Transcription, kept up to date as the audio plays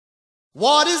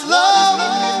What is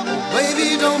love?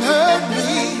 Baby, don't hurt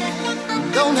me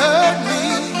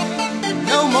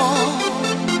no more.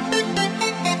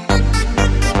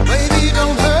 Baby,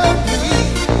 don't hurt me.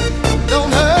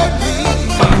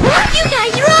 You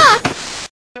guys rock!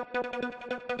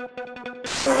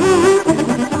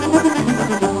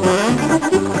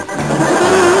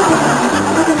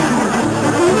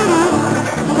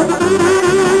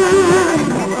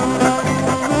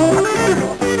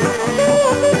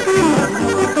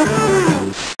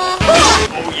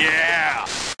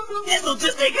 This'll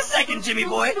just take a second, Jimmy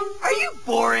boy. Are you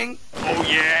boring? Oh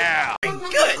yeah!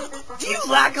 Good. Do you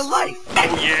lack a life?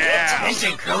 Oh yeah!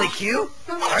 Attention, Curly Q.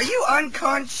 Are you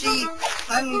unconsci...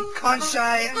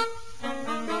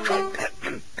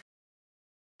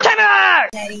 Timer!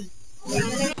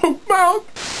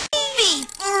 Be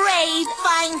brave,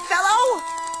 fine fellow!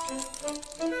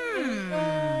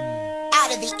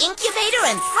 Out of the incubator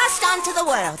and thrust onto the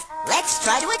world. Let's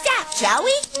try to adapt, shall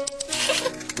we?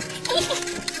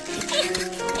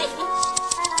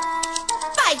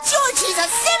 By George, he's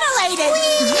assimilated!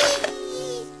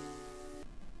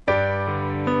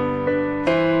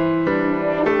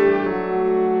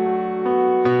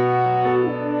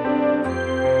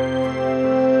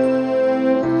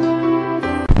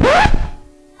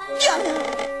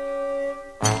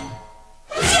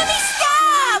 Jimmy,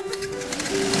 stop!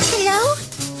 Hello?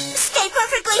 Stay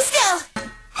perfectly still.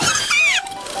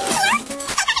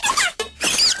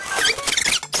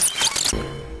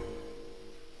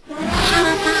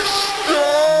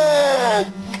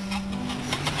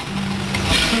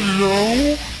 Hello?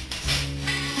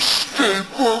 Stay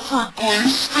perfectly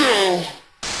still.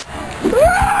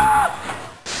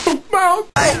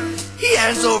 He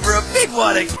hands over a big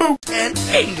wad of and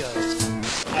bingo.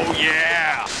 Oh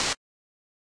yeah!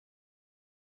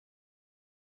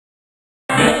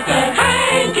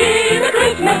 Hanky, the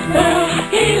Christmas Bill.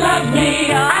 He loves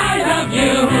me, I love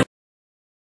you.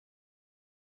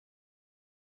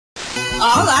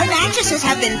 All our mattresses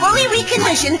have been fully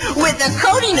reconditioned with the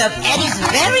coating of Eddie's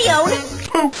very own